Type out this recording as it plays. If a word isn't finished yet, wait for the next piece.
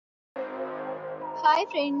Hi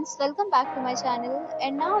friends, welcome back to my channel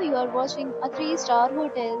and now you are watching a 3-star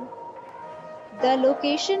hotel. The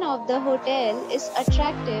location of the hotel is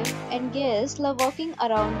attractive and guests love walking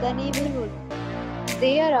around the neighborhood.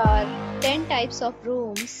 There are 10 types of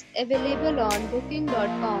rooms available on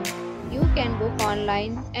booking.com. You can book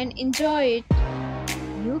online and enjoy it.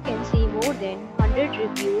 You can see more than 100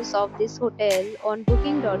 reviews of this hotel on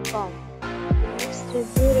booking.com. Its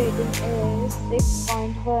review rating is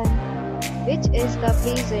 6.1, which is the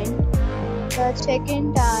pleasant. The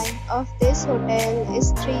check-in time of this hotel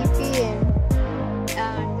is 3 p.m.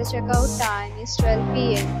 and the checkout time is 12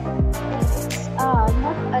 p.m. Pets are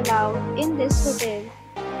not allowed in this hotel.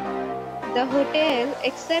 The hotel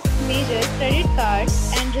accepts major credit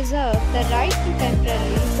cards and reserves the right to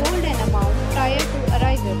temporarily hold an amount prior to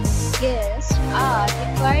arrival. Guests are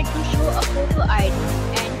required to show a photo ID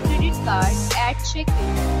and credit card at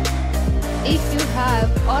check-in. If you have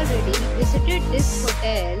already visited this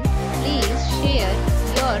hotel, please share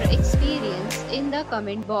your experience in the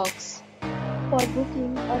comment box. For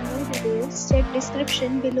booking or more details, check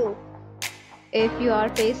description below. If you are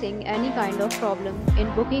facing any kind of problem in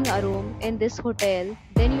booking a room in this hotel,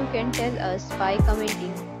 then you can tell us by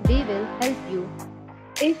commenting. We will help you.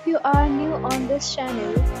 If you are new on this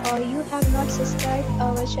channel or you have not subscribed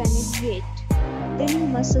our channel yet, then you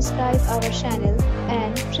must subscribe our channel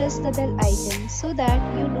and press the bell icon so that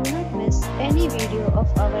you do not miss any video of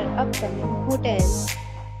our upcoming hotels.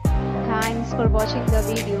 Thanks for watching the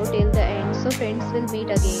video till the end. So friends, will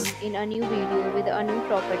meet again in a new video with a new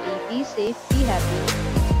property. Be safe, be happy.